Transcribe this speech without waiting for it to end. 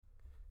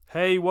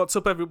Hey, what's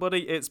up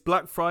everybody? It's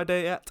Black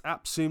Friday at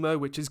AppSumo,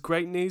 which is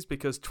great news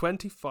because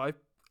 25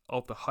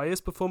 of the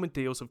highest performing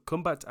deals have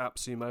come back to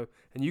AppSumo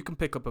and you can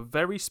pick up a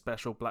very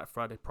special Black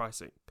Friday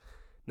pricing.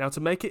 Now, to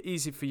make it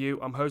easy for you,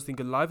 I'm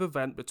hosting a live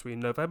event between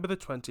November the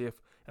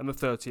 20th and the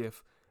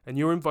 30th, and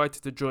you're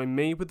invited to join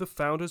me with the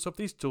founders of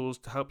these tools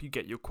to help you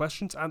get your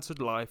questions answered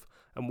live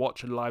and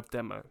watch a live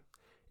demo.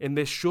 In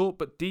this short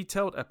but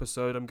detailed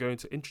episode, I'm going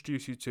to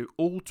introduce you to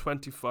all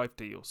 25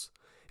 deals.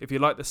 If you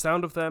like the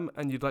sound of them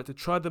and you'd like to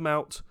try them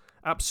out,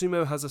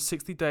 AppSumo has a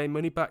 60-day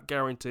money-back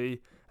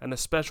guarantee and a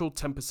special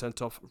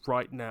 10% off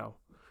right now.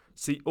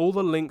 See all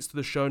the links to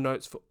the show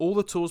notes for all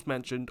the tools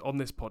mentioned on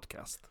this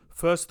podcast.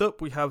 First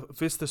up, we have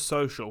Vista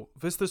Social.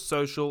 Vista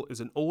Social is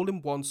an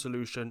all-in-one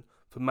solution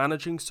for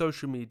managing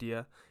social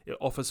media. It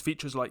offers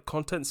features like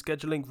content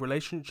scheduling,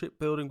 relationship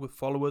building with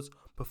followers,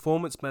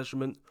 performance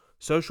measurement,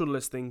 social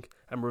listing,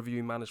 and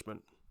review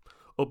management.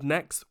 Up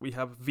next, we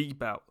have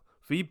VBout.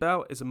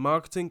 VBout is a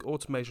marketing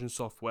automation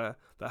software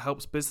that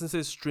helps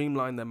businesses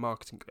streamline their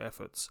marketing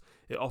efforts.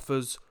 It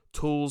offers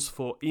tools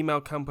for email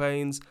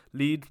campaigns,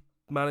 lead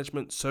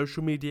management,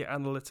 social media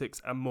analytics,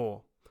 and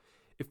more.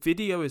 If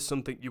video is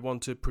something you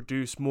want to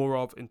produce more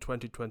of in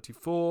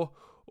 2024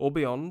 or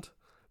beyond,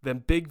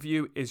 then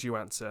BigView is your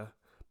answer.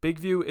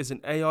 BigView is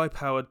an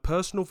AI-powered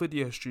personal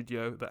video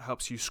studio that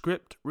helps you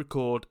script,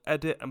 record,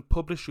 edit, and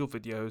publish your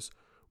videos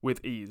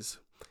with ease.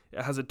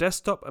 It has a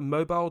desktop and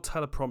mobile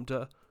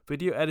teleprompter,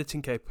 video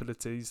editing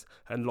capabilities,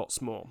 and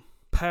lots more.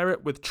 Pair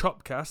it with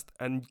Chopcast,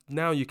 and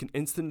now you can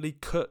instantly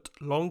cut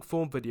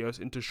long-form videos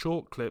into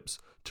short clips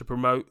to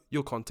promote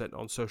your content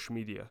on social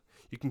media.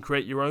 You can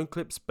create your own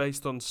clips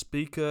based on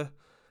speaker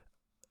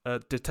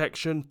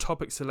detection,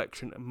 topic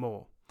selection, and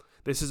more.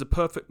 This is a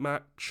perfect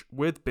match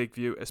with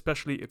BigView,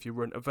 especially if you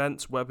run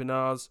events,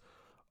 webinars,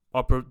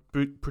 are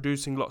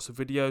producing lots of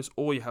videos,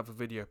 or you have a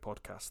video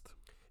podcast.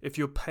 If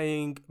you're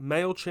paying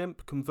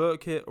MailChimp,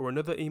 ConvertKit, or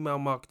another email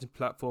marketing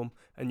platform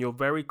and you're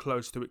very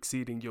close to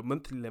exceeding your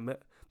monthly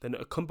limit, then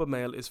Akumba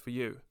Mail is for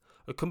you.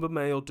 Akumba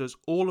Mail does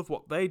all of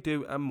what they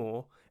do and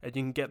more, and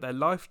you can get their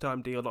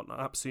lifetime deal on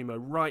AppSumo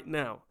right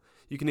now.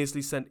 You can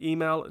easily send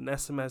email and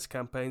SMS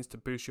campaigns to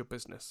boost your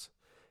business.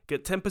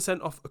 Get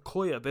 10% off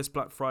Akoya this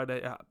Black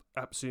Friday at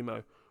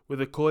AppSumo.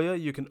 With Akoya,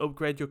 you can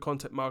upgrade your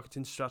content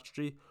marketing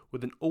strategy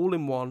with an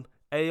all-in-one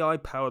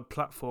AI-powered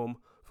platform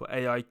for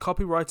AI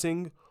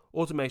copywriting,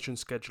 automation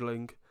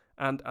scheduling,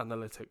 and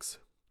analytics.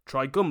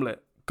 Try Gumlet.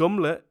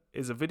 Gumlet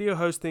is a video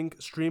hosting,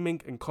 streaming,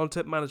 and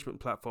content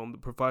management platform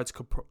that provides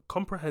a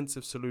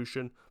comprehensive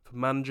solution for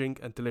managing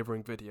and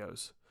delivering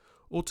videos.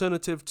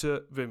 Alternative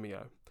to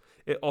Vimeo.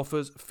 It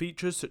offers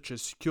features such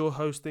as secure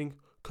hosting,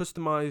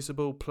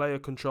 customizable player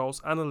controls,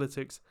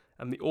 analytics,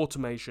 and the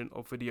automation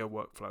of video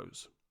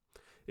workflows.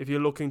 If you're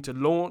looking to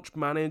launch,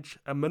 manage,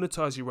 and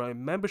monetize your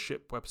own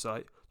membership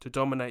website to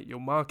dominate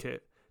your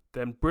market,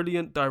 then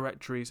Brilliant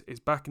Directories is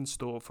back in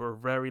store for a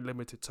very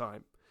limited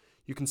time.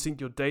 You can sync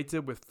your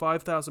data with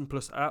 5,000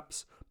 plus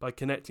apps by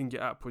connecting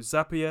your app with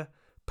Zapier,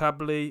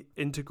 Pabbly,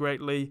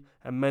 Integrately,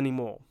 and many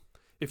more.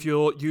 If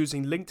you're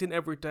using LinkedIn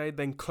every day,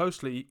 then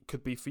Closely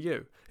could be for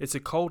you. It's a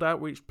cold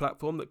outreach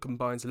platform that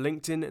combines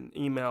LinkedIn and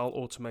email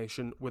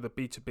automation with a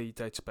B2B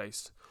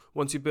database.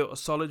 Once you've built a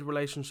solid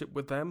relationship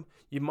with them,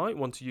 you might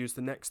want to use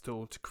the next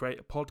tool to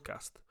create a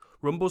podcast.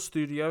 Rumble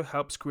Studio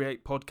helps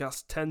create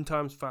podcasts 10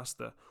 times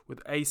faster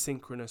with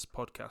asynchronous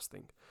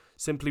podcasting.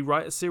 Simply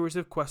write a series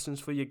of questions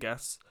for your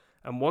guests,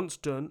 and once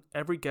done,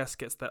 every guest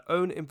gets their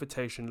own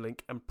invitation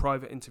link and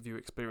private interview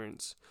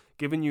experience,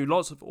 giving you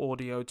lots of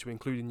audio to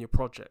include in your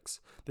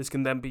projects. This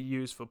can then be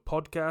used for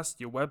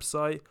podcasts, your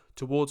website,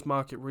 towards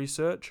market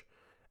research,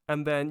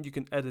 and then you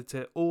can edit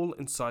it all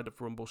inside of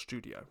Rumble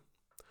Studio.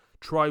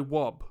 Try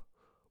Wob.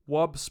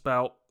 Wob,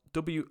 spelled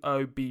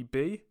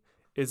W-O-B-B,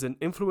 is an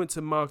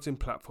influencer marketing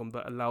platform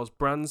that allows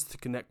brands to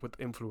connect with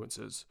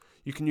influencers.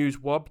 You can use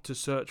Wob to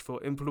search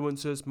for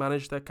influencers,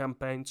 manage their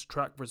campaigns,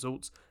 track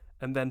results,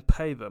 and then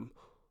pay them,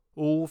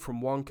 all from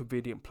one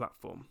convenient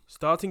platform.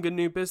 Starting a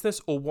new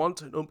business or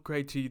want an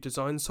upgrade to your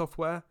design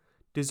software?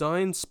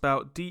 Design,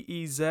 spelled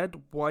D-E-Z-Y-G-N,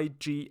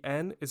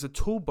 is a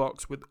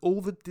toolbox with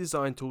all the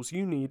design tools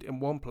you need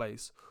in one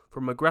place,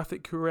 from a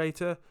graphic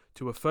curator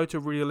to a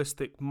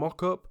photorealistic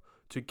mock-up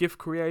to GIF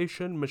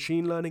creation,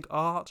 machine learning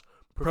art,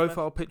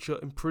 profile picture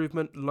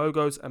improvement,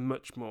 logos, and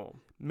much more.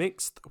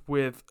 Mixed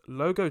with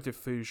logo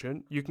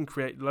diffusion, you can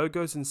create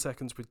logos in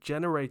seconds with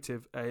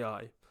generative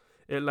AI.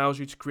 It allows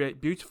you to create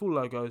beautiful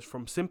logos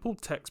from simple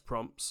text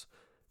prompts,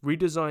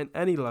 redesign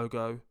any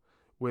logo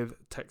with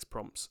text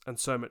prompts, and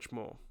so much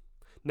more.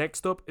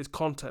 Next up is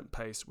Content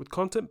Paste. With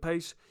Content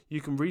Paste,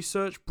 you can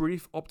research,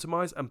 brief,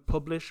 optimize, and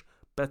publish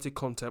better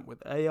content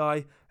with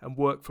AI and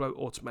workflow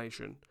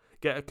automation.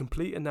 Get a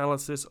complete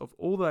analysis of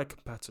all their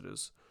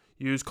competitors.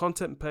 Use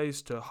Content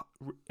Paste to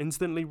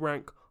instantly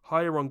rank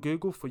higher on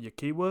Google for your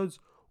keywords,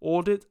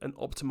 audit and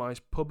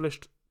optimize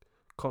published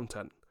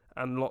content,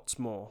 and lots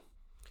more.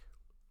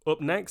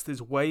 Up next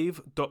is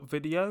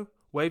Wave.video.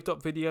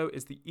 Wave.video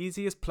is the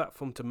easiest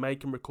platform to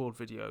make and record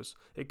videos.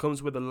 It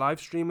comes with a live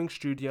streaming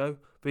studio,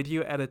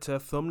 video editor,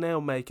 thumbnail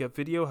maker,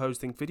 video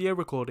hosting, video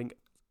recording,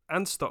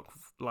 and stock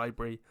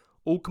library,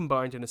 all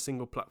combined in a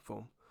single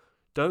platform.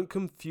 Don't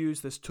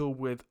confuse this tool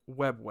with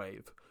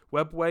WebWave.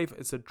 WebWave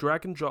is a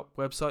drag and drop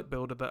website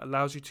builder that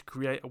allows you to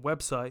create a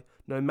website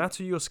no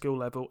matter your skill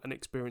level and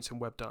experience in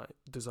web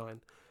design.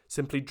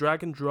 Simply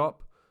drag and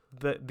drop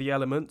the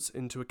elements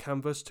into a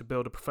canvas to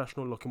build a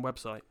professional looking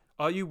website.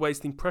 Are you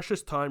wasting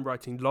precious time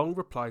writing long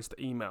replies to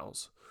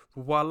emails?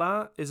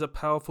 Voila is a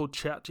powerful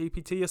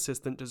ChatGPT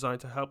assistant designed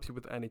to help you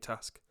with any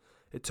task.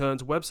 It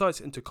turns websites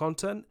into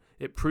content,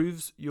 it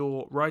proves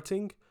your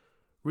writing,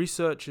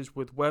 researches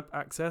with web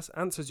access,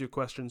 answers your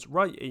questions,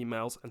 write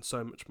emails, and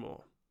so much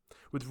more.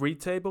 With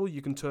Readtable,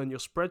 you can turn your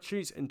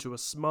spreadsheets into a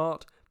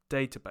smart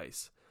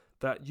database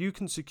that you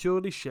can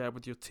securely share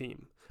with your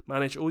team.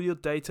 Manage all your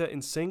data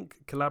in sync,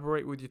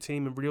 collaborate with your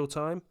team in real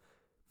time,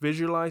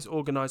 visualize,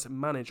 organize, and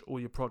manage all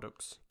your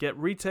products. Get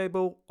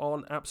Readtable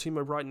on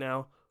AppSumo right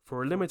now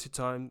for a limited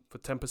time for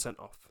 10%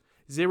 off.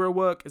 Zero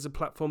Work is a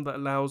platform that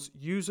allows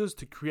users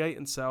to create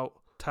and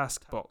sell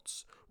task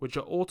bots, which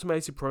are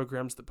automated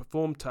programs that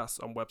perform tasks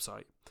on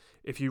website.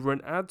 If you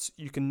run ads,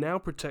 you can now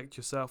protect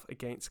yourself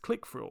against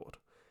click fraud.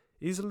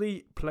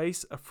 Easily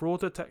place a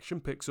fraud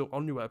detection pixel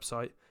on your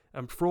website,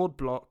 and Fraud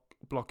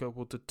Blocker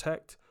will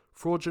detect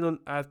fraudulent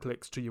ad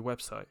clicks to your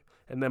website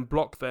and then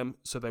block them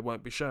so they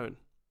won't be shown.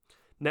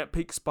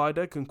 NetPeak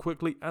Spider can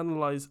quickly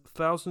analyze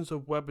thousands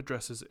of web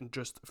addresses in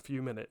just a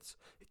few minutes.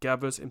 It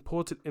gathers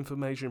important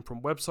information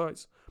from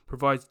websites,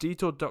 provides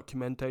detailed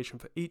documentation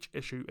for each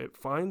issue it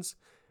finds,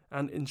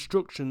 and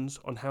instructions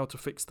on how to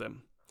fix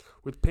them.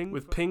 With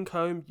Ping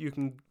Home, you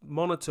can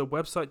monitor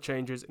website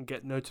changes and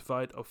get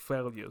notified of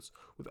failures.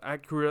 With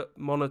accurate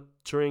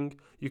monitoring,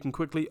 you can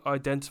quickly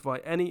identify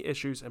any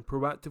issues and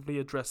proactively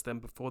address them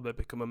before they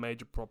become a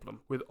major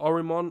problem. With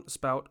Orimon,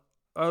 spelled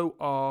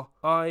ORIMON.ai,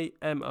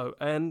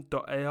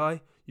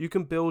 you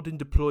can build and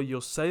deploy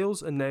your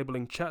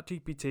sales-enabling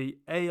ChatGPT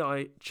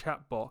AI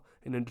chatbot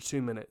in under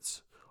 2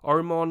 minutes.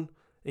 Orimon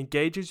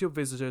engages your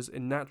visitors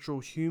in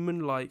natural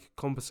human-like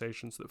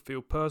conversations that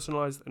feel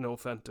personalized and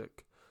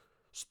authentic.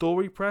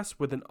 StoryPress,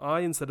 with an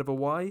I instead of a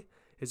Y,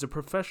 is a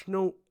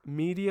professional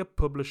media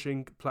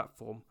publishing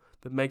platform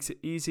that makes it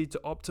easy to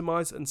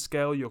optimize and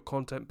scale your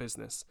content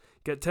business.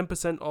 Get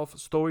 10% off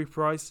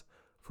StoryPress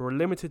for a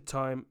limited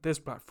time this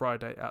Black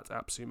Friday at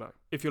AppSumo.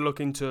 If you're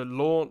looking to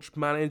launch,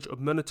 manage, or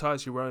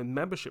monetize your own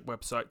membership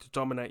website to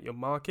dominate your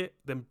market,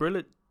 then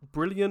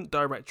Brilliant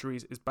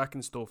Directories is back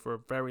in store for a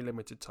very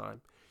limited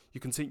time.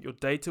 You can sync your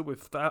data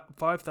with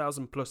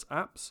 5,000 plus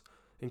apps,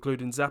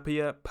 including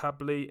Zapier,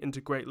 Pabbly,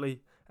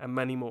 Integrately, and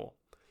many more.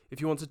 If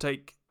you want to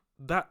take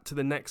that to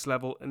the next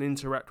level and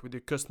interact with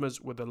your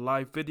customers with a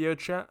live video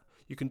chat,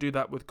 you can do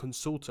that with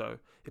Consulto.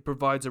 It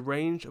provides a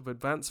range of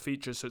advanced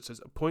features such as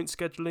appoint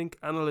scheduling,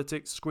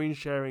 analytics, screen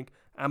sharing,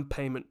 and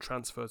payment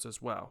transfers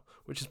as well,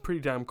 which is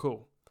pretty damn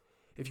cool.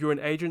 If you're an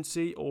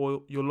agency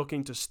or you're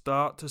looking to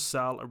start to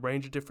sell a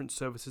range of different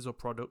services or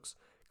products,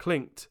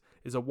 Clinked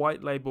is a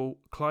white label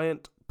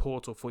client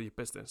portal for your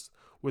business.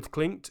 With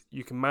Clinked,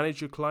 you can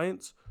manage your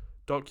clients,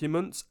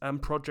 documents,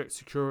 and projects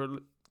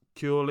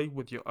securely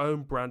with your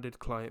own branded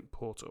client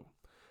portal.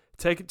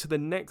 Take it to the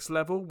next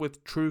level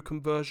with True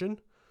Conversion.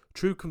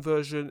 True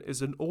Conversion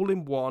is an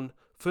all-in-one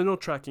funnel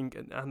tracking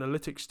and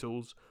analytics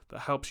tools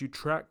that helps you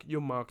track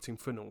your marketing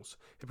funnels.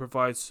 It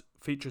provides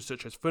features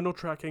such as funnel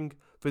tracking,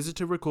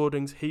 visitor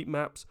recordings, heat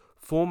maps,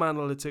 form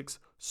analytics,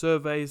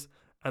 surveys,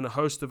 and a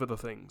host of other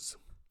things.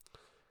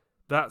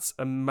 That's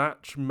a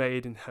match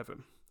made in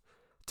heaven.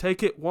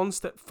 Take it one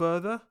step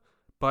further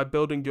by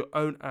building your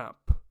own app.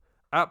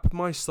 App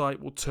My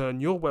Site will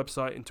turn your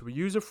website into a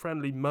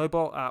user-friendly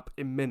mobile app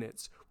in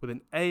minutes with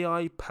an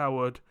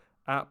AI-powered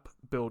app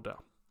builder.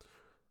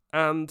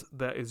 And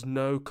there is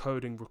no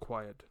coding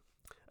required.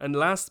 And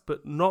last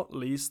but not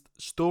least,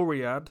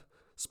 StoryAd,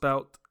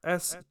 spelt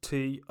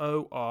STORIAD,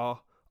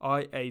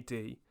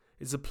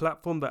 is a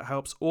platform that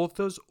helps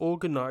authors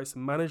organize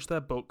and manage their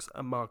books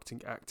and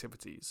marketing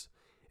activities.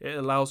 It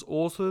allows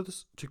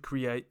authors to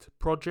create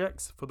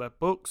projects for their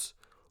books,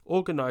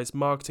 organize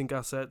marketing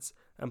assets,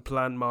 and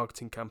plan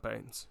marketing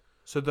campaigns.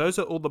 So those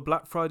are all the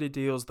Black Friday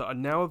deals that are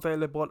now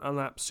available on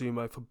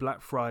AppSumo for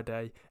Black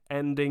Friday,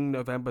 ending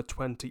November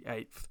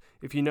 28th.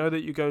 If you know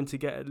that you're going to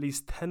get at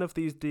least 10 of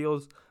these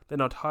deals,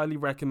 then I'd highly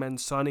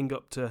recommend signing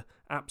up to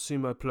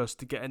AppSumo Plus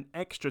to get an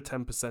extra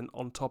 10%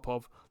 on top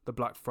of the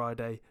Black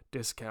Friday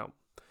discount.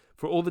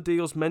 For all the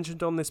deals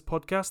mentioned on this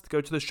podcast, go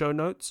to the show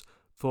notes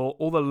for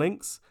all the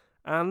links.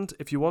 And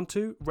if you want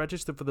to,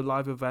 register for the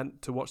live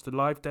event to watch the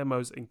live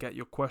demos and get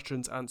your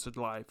questions answered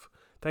live.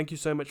 Thank you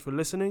so much for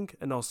listening,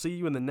 and I'll see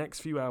you in the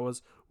next few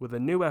hours with a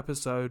new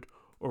episode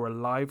or a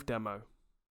live demo.